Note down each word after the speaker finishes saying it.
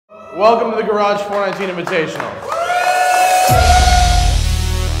Welcome to the Garage 419 Invitational.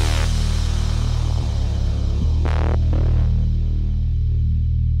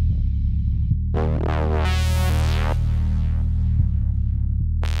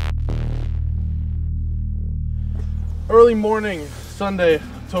 Early morning, Sunday,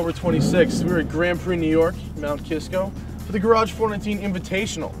 October 26th, we were at Grand Prix New York, Mount Kisco, for the Garage 419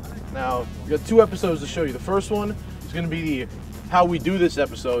 Invitational. Now, we got 2 episodes to show you. The first one is going to be how we do this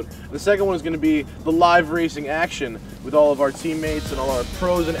episode. The second one is going to be the live racing action with all of our teammates and all our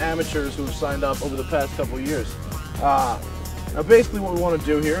pros and amateurs who have signed up over the past couple of years. Now, basically what we want to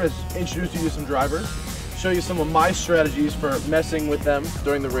do here is introduce you to some drivers, show you some of my strategies for messing with them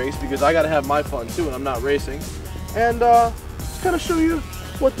during the race, because I got to have my fun too and I'm not racing. And just kind of show you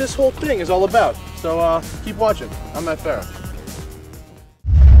what this whole thing is all about. So keep watching. I'm Matt Farah.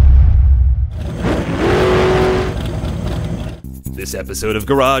 This episode of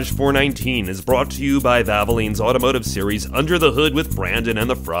Garage 419 is brought to you by Valvoline's automotive series Under the Hood with Brandon and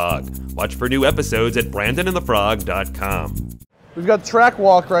the Frog. Watch for new episodes at brandonandthefrog.com. We've got track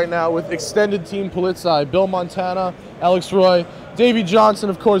walk right now with extended team Polizzi, Bill Montana, Alex Roy, Davey Johnson,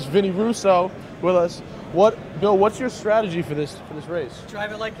 of course, Vinny Russo with us. Bill, what's your strategy for this race?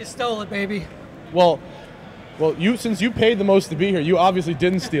 Drive it like you stole it, baby. Well, since you paid the most to be here, you obviously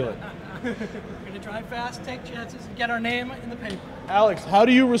didn't steal it. We're gonna drive fast, take chances, and get our name in the paper. Alex, how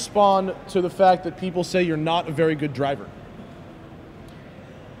do you respond to the fact that people say you're not a very good driver?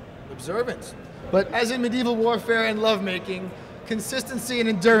 Observance. But as in medieval warfare and lovemaking, consistency and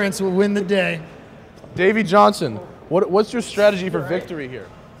endurance will win the day. Davey Johnson, what's your strategy for victory here?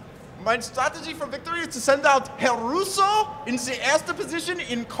 My strategy for victory is to send out Herr Russo in the erste position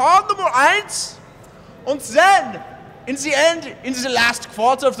in car number 1. And then, in the end, in the last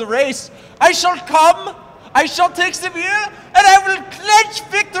quarter of the race, I shall come, I shall take the wheel, and I will clench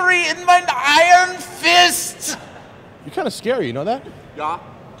victory in my iron fist. You're kind of scary, you know that? Yeah.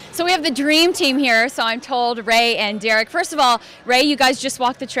 So we have the dream team here, so I'm told Ray and Derek. First of all, Ray, you guys just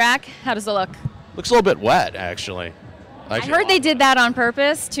walked the track. How does it look? Looks a little bit wet, actually. I heard they did that on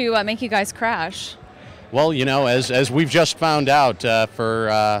purpose to make you guys crash. Well, you know, as we've just found out for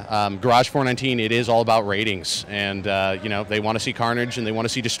Garage 419, it is all about ratings. And, you know, they want to see carnage and they want to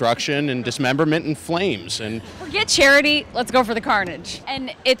see destruction and dismemberment and flames. And forget charity, let's go for the carnage.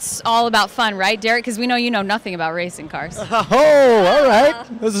 And it's all about fun, right, Derek? Because we know you know nothing about racing cars. Oh, all right.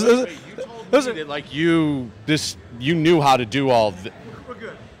 This is like you knew how to do all this. We're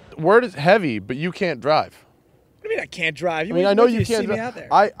good. Word is heavy, but you can't drive. What do you mean I can't drive? I know you can't drive.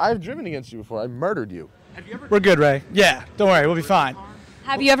 I've driven against you before. I murdered you. We're good, Ray. Yeah, don't worry, we'll be fine.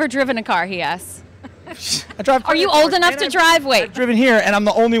 Have you ever driven a car, he asks. I drive. Are you old enough to drive? Wait. I've driven here, and I'm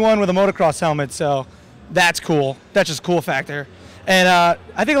the only one with a motocross helmet, so that's cool. That's just a cool factor. And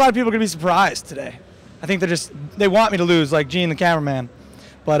I think a lot of people are going to be surprised today. I think they want me to lose, like Gene, the cameraman.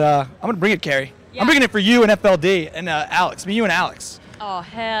 But I'm going to bring it, Carrie. Yeah. I'm bringing it for you and FLD and Alex. Me, you, and Alex. Oh,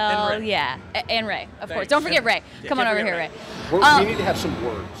 hell yeah. And Ray, of course. Don't forget Ray. Yeah, Come on over here, Ray. We need to have some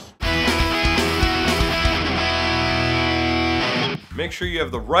words. Make sure you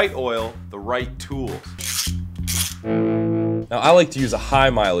have the right oil, the right tools. Now I like to use a high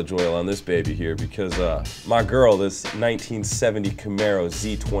mileage oil on this baby here because my girl, this 1970 Camaro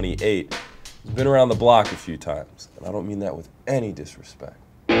Z28, has been around the block a few times. And I don't mean that with any disrespect.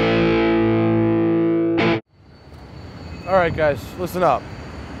 All right, guys, listen up.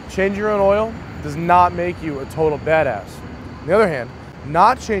 Changing your own oil does not make you a total badass. On the other hand,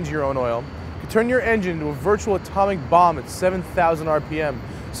 not changing your own oil can turn your engine into a virtual atomic bomb at 7,000 RPM,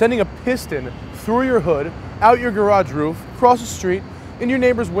 sending a piston through your hood, out your garage roof, across the street, in your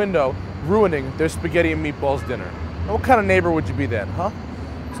neighbor's window, ruining their spaghetti and meatballs dinner. Now, what kind of neighbor would you be then, huh?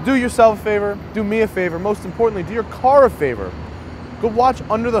 So do yourself a favor, do me a favor, most importantly, do your car a favor. Go watch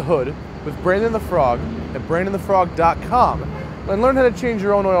Under the Hood with Brandon the Frog at brandonthefrog.com and learn how to change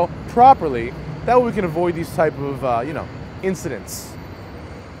your own oil properly. That way we can avoid these type of, incidents.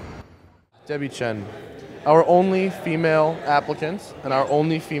 Debbie Chen, our only female applicant and our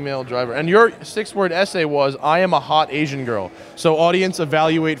only female driver. And your 6-word essay was, I am a hot Asian girl. So audience,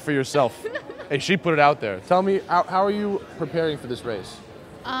 evaluate for yourself. Hey, she put it out there. Tell me, how are you preparing for this race?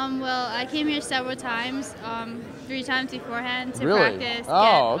 Well, I came here several times, 3 times beforehand to Really? practice,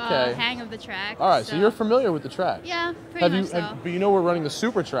 okay. hang of the track. All right, so you're familiar with the track. Yeah, pretty much so. But you know we're running the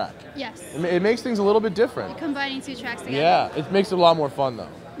super track. Yes. It makes things a little bit different. Combining 2 tracks together. Yeah, it makes it a lot more fun though.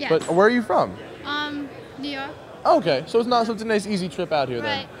 Yes. But where are you from? New York. Okay, so it's a nice easy trip out here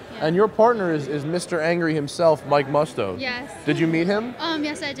then. Right, yeah. And your partner is Mr. Angry himself, Mike Musto. Yes. Did you meet him?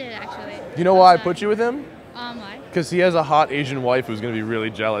 Yes, I did actually. Do you know why I put you with him? Why? Because he has a hot Asian wife who's going to be really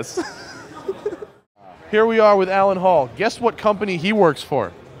jealous. Here we are with Alan Hall. Guess what company he works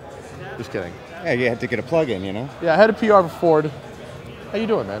for? Just kidding. Yeah, you had to get a plug in, you know? Yeah, I had a PR for Ford. How you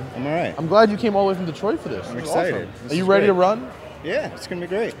doing, man? I'm all right. I'm glad you came all the way from Detroit for this. I'm This is excited. awesome. This Are you is ready to great. run? Yeah, it's going to be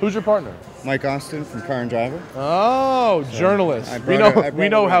great. Who's your partner? Mike Austin from Car and Driver. Oh, So, journalists. I We brought know a- I we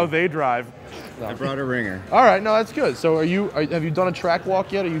brought know a how ringer. they drive. I brought a ringer. All right, no, that's good. So have you done a track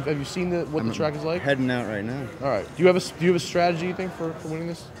walk yet? Have you seen what the track is like? Heading out right now. All right. Do you have a strategy, you think, for winning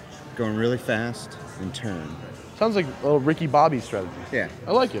this? Going really fast and turn. Sounds like a little Ricky Bobby strategy. Yeah.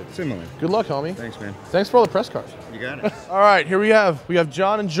 I like it. Similar. Good luck, homie. Thanks, man. Thanks for all the press cards. You got it. All right, here we have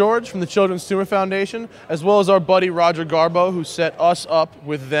John and George from the Children's Tumor Foundation, as well as our buddy Roger Garbo, who set us up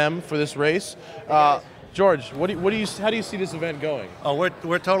with them for this race. George, how do you see this event going? Oh,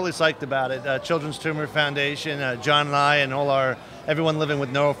 we're totally psyched about it. Children's Tumor Foundation, John and I, and everyone living with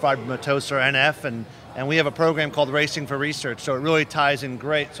neurofibromatosis or NF, and we have a program called Racing for Research. So it really ties in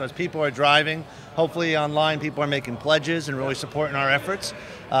great. So as people are driving, hopefully online people are making pledges and really supporting our efforts.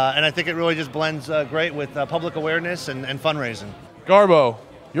 And I think it really just blends great with public awareness and fundraising. Garbo,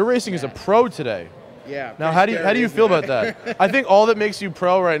 you're racing as a pro today. Yeah. Now, how do you feel about that? I think all that makes you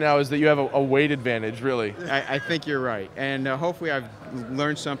pro right now is that you have a weight advantage, really. I think you're right. And hopefully I've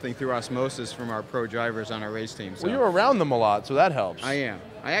learned something through osmosis from our pro drivers on our race team. So. Well, you're around them a lot, so that helps. I am.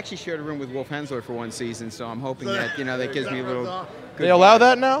 I actually shared a room with Wolf Hensler for one season, so I'm hoping that, that gives me a little... They allow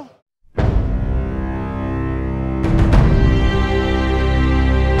that now?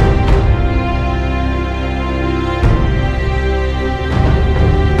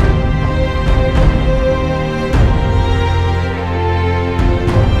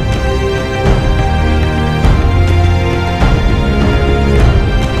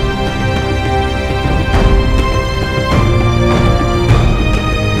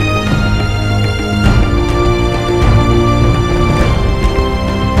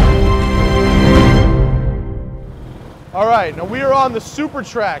 All right, now we are on the super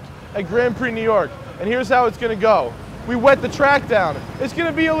track at Grand Prix New York, and here's how it's gonna go. We wet the track down. It's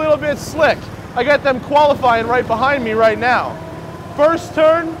gonna be a little bit slick. I got them qualifying right behind me right now. First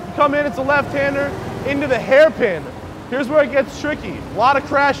turn, you come in, it's a left-hander, into the hairpin. Here's where it gets tricky. A lot of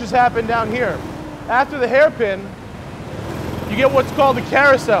crashes happen down here. After the hairpin, you get what's called a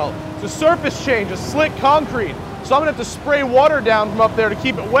carousel. It's a surface change, a slick concrete. So I'm gonna have to spray water down from up there to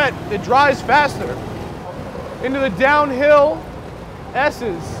keep it wet. It dries faster. Into the downhill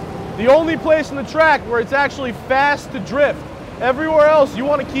S's. The only place in the track where it's actually fast to drift. Everywhere else, you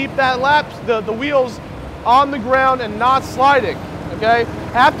want to keep that the wheels on the ground and not sliding, okay?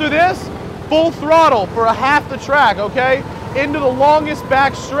 After this, full throttle for a half the track, okay? Into the longest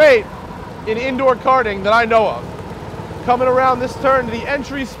back straight in indoor karting that I know of. Coming around this turn to the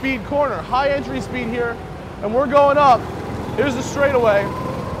entry speed corner, high entry speed here, and we're going up. Here's the straightaway.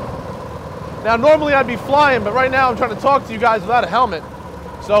 Now, normally I'd be flying, but right now I'm trying to talk to you guys without a helmet.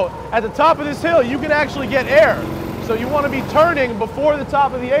 So at the top of this hill, you can actually get air. So you want to be turning before the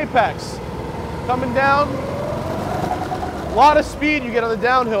top of the apex. Coming down, a lot of speed you get on the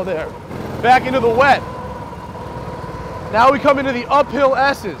downhill there. Back into the wet. Now we come into the uphill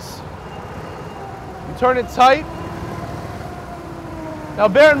S's. You turn it tight. Now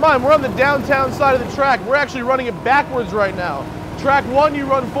bear in mind, we're on the downtown side of the track. We're actually running it backwards right now. Track 1, you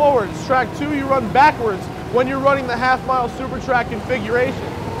run forwards. Track 2, you run backwards when you're running the half-mile super track configuration.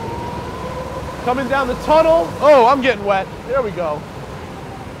 Coming down the tunnel. Oh, I'm getting wet. There we go.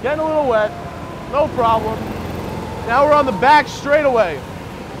 Getting a little wet. No problem. Now we're on the back straightaway.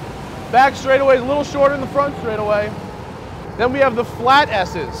 Back straightaway is a little shorter than the front straightaway. Then we have the flat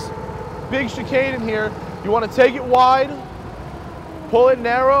S's. Big chicane in here. You want to take it wide, pull it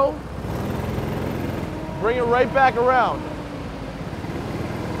narrow, bring it right back around.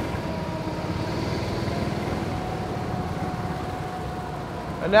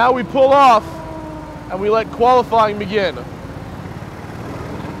 And now we pull off and we let qualifying begin.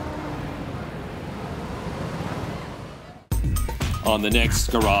 On the next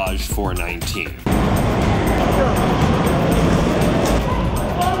Garage 419.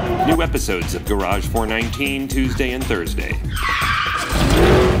 New episodes of Garage 419 Tuesday and Thursday.